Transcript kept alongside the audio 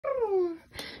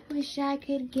Wish I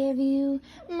could give you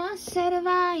my set of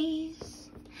eyes,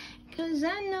 'cause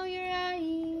I know your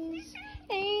eyes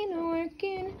ain't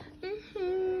working.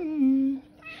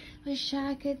 Wish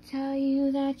I could tell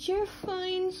you that you're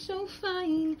fine, so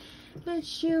fine,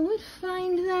 but you would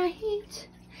find that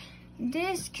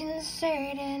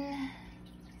disconcerting.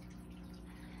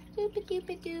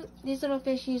 Doop-a-doop-a-doop. These little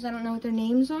fishies, I don't know what their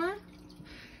names are,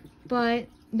 but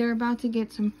they're about to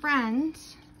get some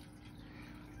friends.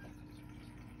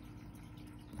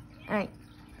 Alright,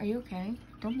 are you okay?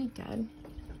 Don't be dead.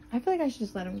 I feel like I should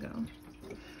just let him go.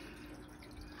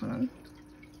 Hold on.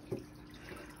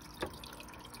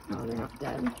 No, they're not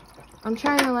dead. I'm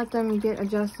trying to let them get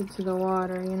adjusted to the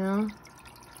water, you know?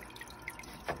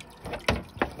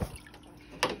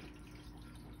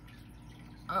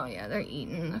 Oh yeah, they're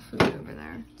eating the food over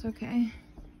there. It's okay.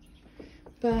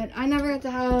 But I never got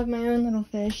to have my own little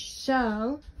fish,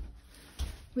 so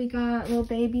we got little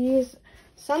babies.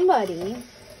 Somebody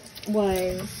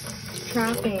was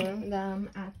trapping them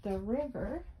at the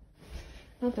river.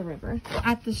 Not the river,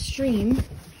 at the stream,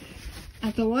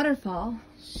 at the waterfall.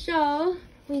 So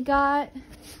we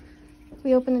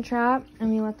opened the trap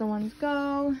and we let the ones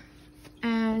go,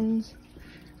 and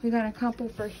we got a couple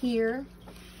for here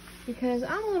because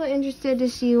I'm a little interested to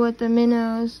see what the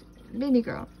minnows, baby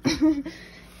girl,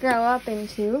 grow up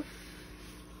into.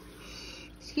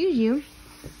 Excuse you.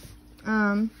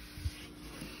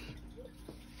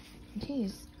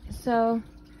 Jeez. So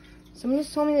someone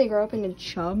just told me they grow up into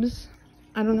chubs.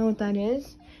 I don't know what that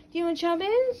is. Do you know what chub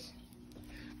is?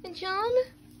 A chub?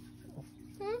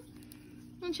 Huh?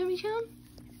 Want chubby chub?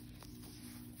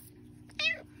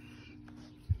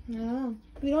 No.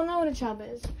 We don't know what a chub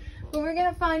is. But we're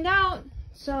gonna find out.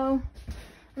 So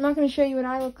I'm not gonna show you what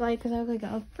I look like because I look like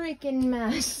a freaking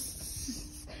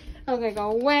mess. I look like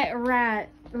a wet rat.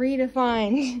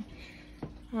 Redefined.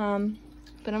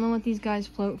 But I'm gonna let these guys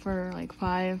float for like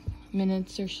 5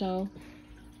 minutes or so.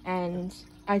 And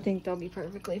I think they'll be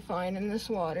perfectly fine in this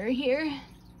water here.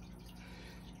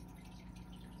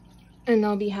 And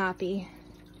they'll be happy.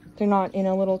 They're not in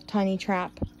a little tiny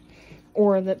trap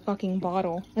or the fucking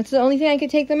bottle. That's the only thing I could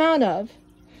take them out of.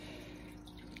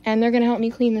 And they're gonna help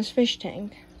me clean this fish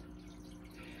tank.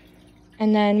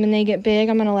 And then when they get big,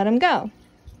 I'm gonna let them go.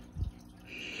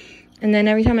 And then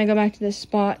every time I go back to this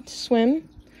spot to swim,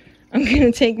 I'm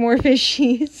gonna take more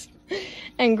fishies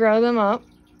and grow them up.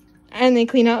 And they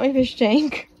clean out my fish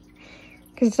tank,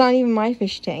 because it's not even my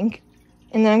fish tank.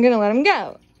 And then I'm gonna let them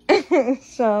go.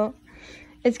 So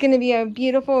it's gonna be a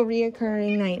beautiful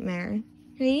reoccurring nightmare,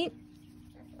 right?